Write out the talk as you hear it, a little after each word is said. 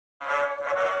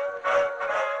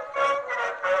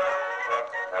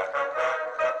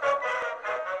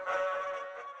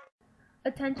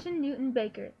Attention Newton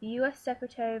Baker, the U.S.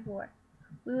 Secretary of War.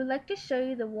 We would like to show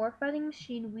you the warfighting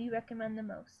machine we recommend the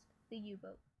most, the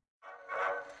U-boat.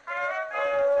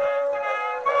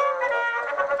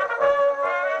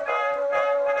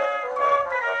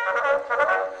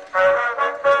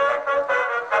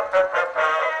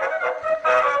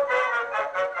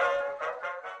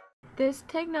 This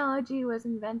technology was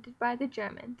invented by the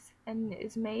Germans and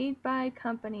is made by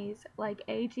companies like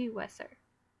A.G. Weser.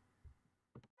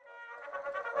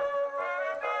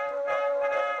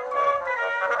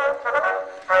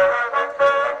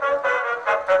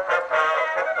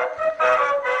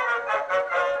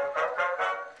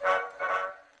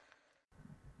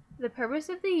 The purpose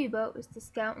of the U-boat was to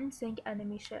scout and sink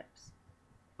enemy ships.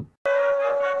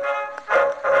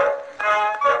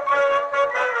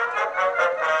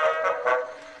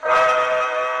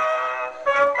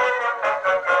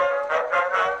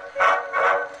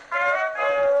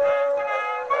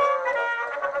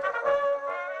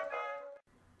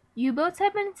 U-boats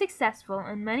have been successful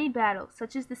in many battles,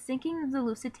 such as the sinking of the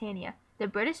Lusitania, the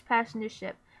British passenger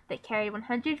ship that carried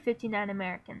 159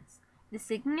 Americans. The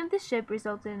sinking of the ship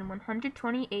resulted in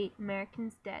 128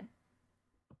 Americans dead.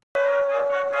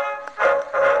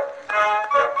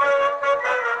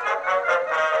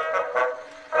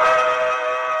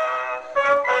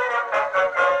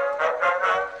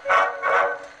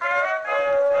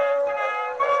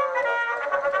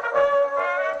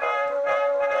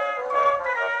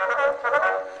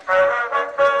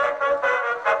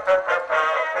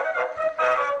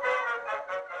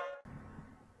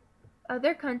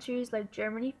 Other countries like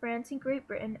Germany, France, and Great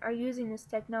Britain are using this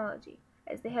technology,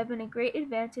 as they have been a great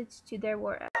advantage to their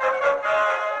war effort.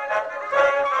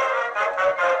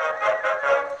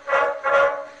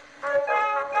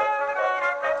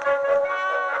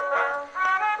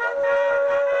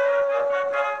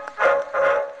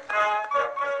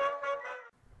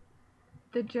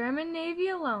 The German Navy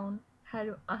alone had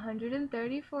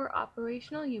 134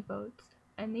 operational U-boats,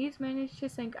 and these managed to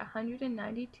sink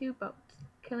 192 boats,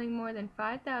 killing more than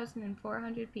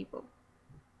 5,400 people.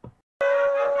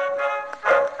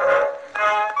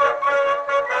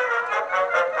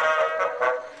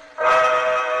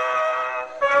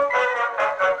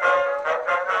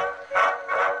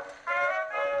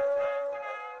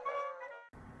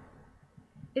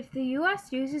 If the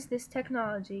U.S. uses this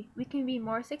technology, we can be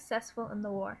more successful in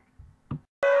the war.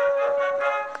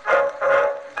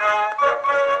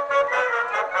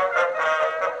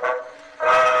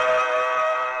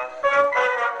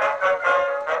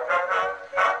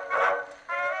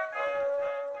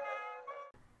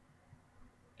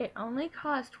 It only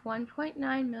cost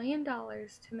 $1.9 million to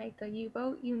make the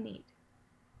U-boat you need.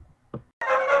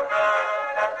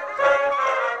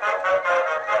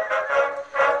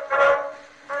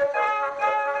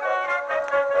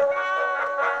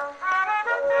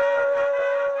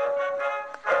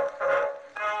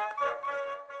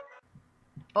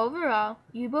 Overall,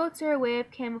 U-boats are a way of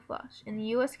camouflage, and the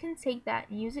U.S. can take that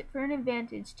and use it for an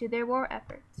advantage to their war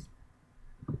efforts.